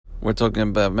We're talking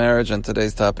about marriage, and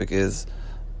today's topic is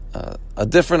a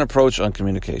different approach on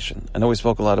communication. I know we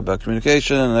spoke a lot about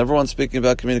communication, and everyone's speaking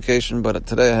about communication, but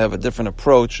today I have a different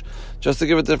approach just to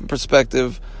give a different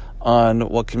perspective on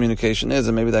what communication is,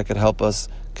 and maybe that could help us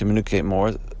communicate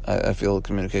more. I feel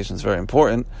communication is very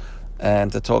important,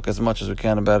 and to talk as much as we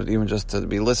can about it, even just to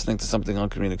be listening to something on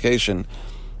communication,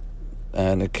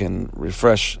 and it can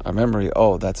refresh our memory.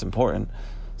 Oh, that's important.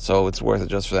 So it's worth it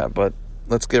just for that. But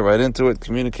let's get right into it.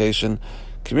 Communication.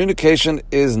 Communication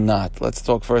is not. Let's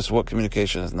talk first what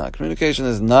communication is not. Communication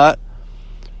is not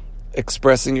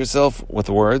expressing yourself with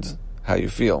words, how you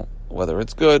feel, whether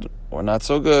it's good or not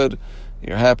so good,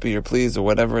 you're happy, you're pleased, or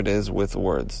whatever it is with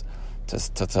words.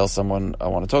 To tell someone, I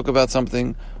want to talk about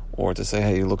something, or to say,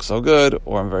 hey, you look so good,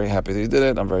 or I'm very happy that you did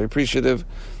it, I'm very appreciative.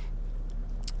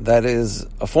 That is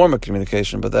a form of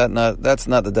communication, but that's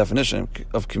not the definition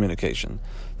of communication.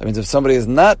 That means if somebody is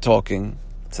not talking,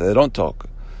 so they don't talk,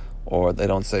 or they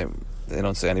don't say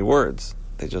any words,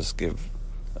 they just give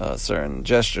certain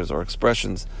gestures or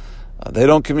expressions. They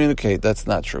don't communicate. That's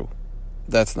not true.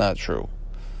 That's not true.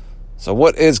 So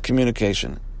what is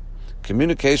communication?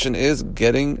 Communication is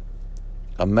getting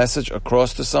a message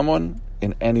across to someone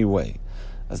in any way.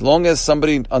 As long as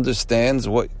somebody understands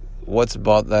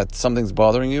that something's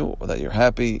bothering you, or that you're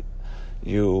happy,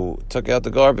 you took out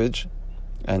the garbage,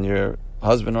 and your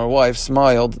husband or wife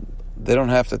smiled, they don't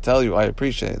have to tell you, I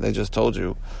appreciate it. They just told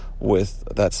you with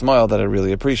that smile that I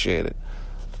really appreciate it.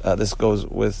 This goes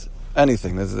with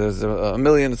anything. There's a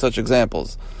million such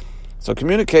examples. So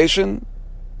communication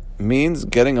means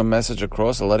getting a message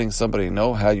across or letting somebody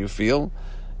know how you feel.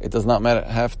 It does not matter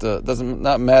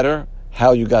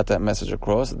how you got that message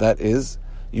across. That is,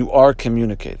 you are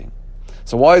communicating.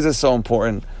 So why is this so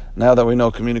important now that we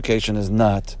know communication is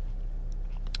not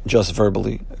just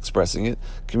verbally expressing it?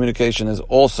 Communication is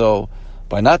also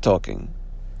by not talking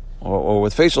or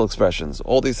with facial expressions.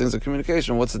 All these things are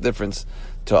communication. What's the difference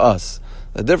to us?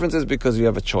 The difference is because you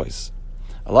have a choice.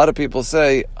 A lot of people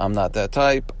say, I'm not that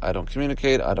type, I don't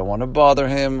communicate, I don't want to bother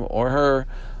him or her,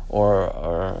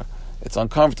 or it's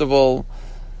uncomfortable.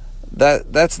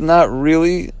 That's not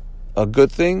really a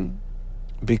good thing,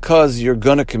 because you're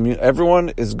going to communicate. Everyone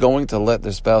is going to let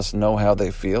their spouse know how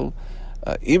they feel.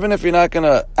 Even if you're not going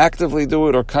to actively do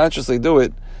it or consciously do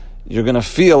it, you're going to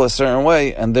feel a certain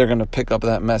way, and they're going to pick up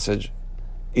that message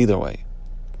either way.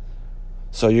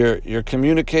 So you're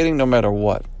communicating no matter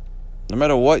what. No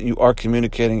matter what, you are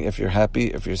communicating. If you're happy,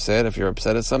 if you're sad, if you're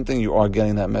upset at something, you are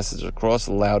getting that message across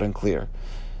loud and clear.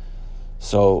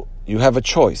 So you have a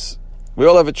choice. We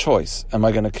all have a choice. Am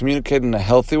I going to communicate in a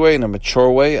healthy way, in a mature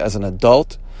way, as an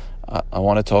adult? I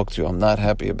want to talk to you. I'm not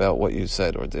happy about what you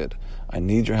said or did. I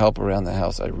need your help around the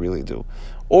house. I really do.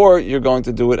 Or you're going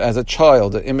to do it as a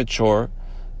child, an immature,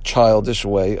 childish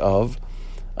way of,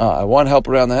 I want help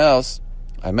around the house.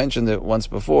 I mentioned it once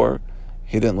before.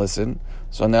 He didn't listen.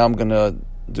 So now I'm going to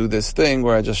do this thing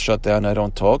where I just shut down, I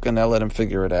don't talk, and I'll let him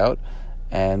figure it out.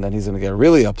 And then he's going to get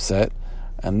really upset.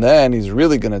 And then he's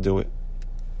really going to do it.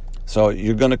 So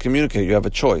you're going to communicate. You have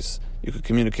a choice. You could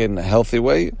communicate in a healthy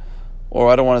way, or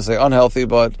I don't want to say unhealthy,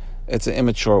 but it's an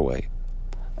immature way.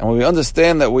 And when we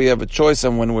understand that we have a choice,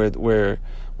 and when we're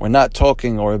not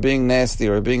talking or being nasty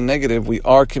or being negative, we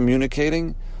are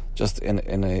communicating just in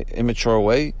an immature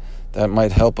way, that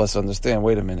might help us understand,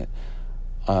 wait a minute,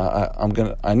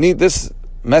 I need this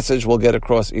message will get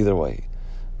across either way.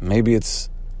 Maybe it's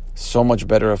so much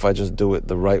better if I just do it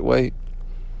the right way.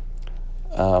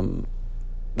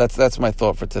 That's my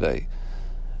thought for today.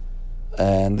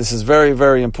 And this is very,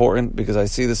 very important, because I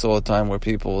see this all the time where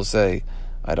people will say,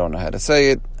 I don't know how to say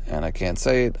it, and I can't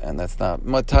say it, and that's not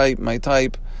my type,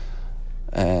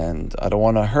 and I don't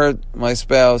want to hurt my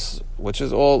spouse,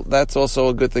 that's also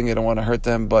a good thing. You don't want to hurt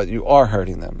them, but you are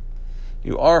hurting them.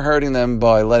 You are hurting them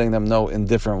by letting them know in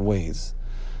different ways.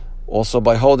 Also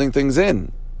by holding things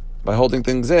in.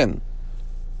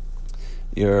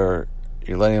 You're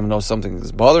letting them know something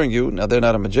is bothering you. Now, they're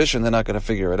not a magician. They're not going to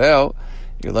figure it out.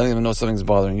 You're letting them know something's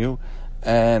bothering you.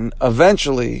 And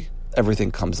eventually,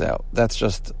 everything comes out. That's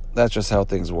just how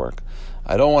things work.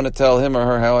 I don't want to tell him or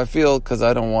her how I feel, because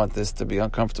I don't want this to be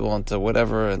uncomfortable and to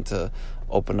whatever, and to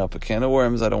open up a can of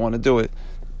worms. I don't want to do it.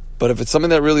 But if it's something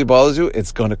that really bothers you,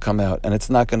 it's going to come out. And it's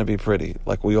not going to be pretty,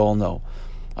 like we all know.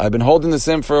 I've been holding this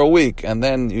in for a week, and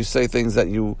then you say things that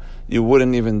you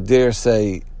wouldn't even dare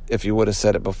say if you would have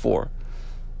said it before.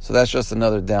 So that's just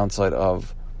another downside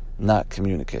of not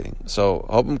communicating. So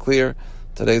I hope I'm clear.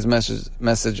 Today's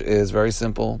message is very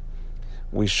simple.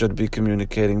 We should be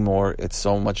communicating more. It's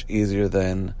so much easier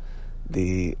than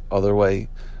the other way.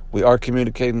 We are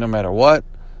communicating no matter what,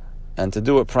 and to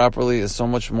do it properly is so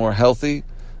much more healthy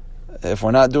If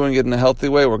we're not doing it in a healthy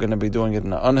way, we're going to be doing it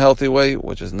in an unhealthy way,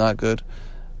 which is not good.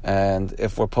 And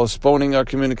if we're postponing our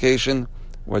communication,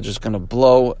 we're just going to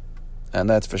blow, and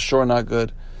that's for sure not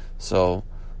good. So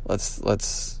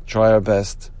let's try our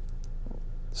best.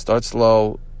 Start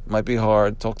slow. Might be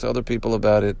hard. Talk to other people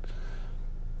about it.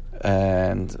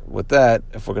 And with that,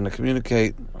 if we're going to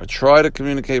communicate or try to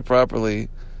communicate properly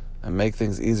and make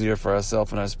things easier for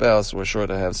ourselves and our spouse, we're sure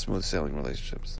to have smooth sailing relationships.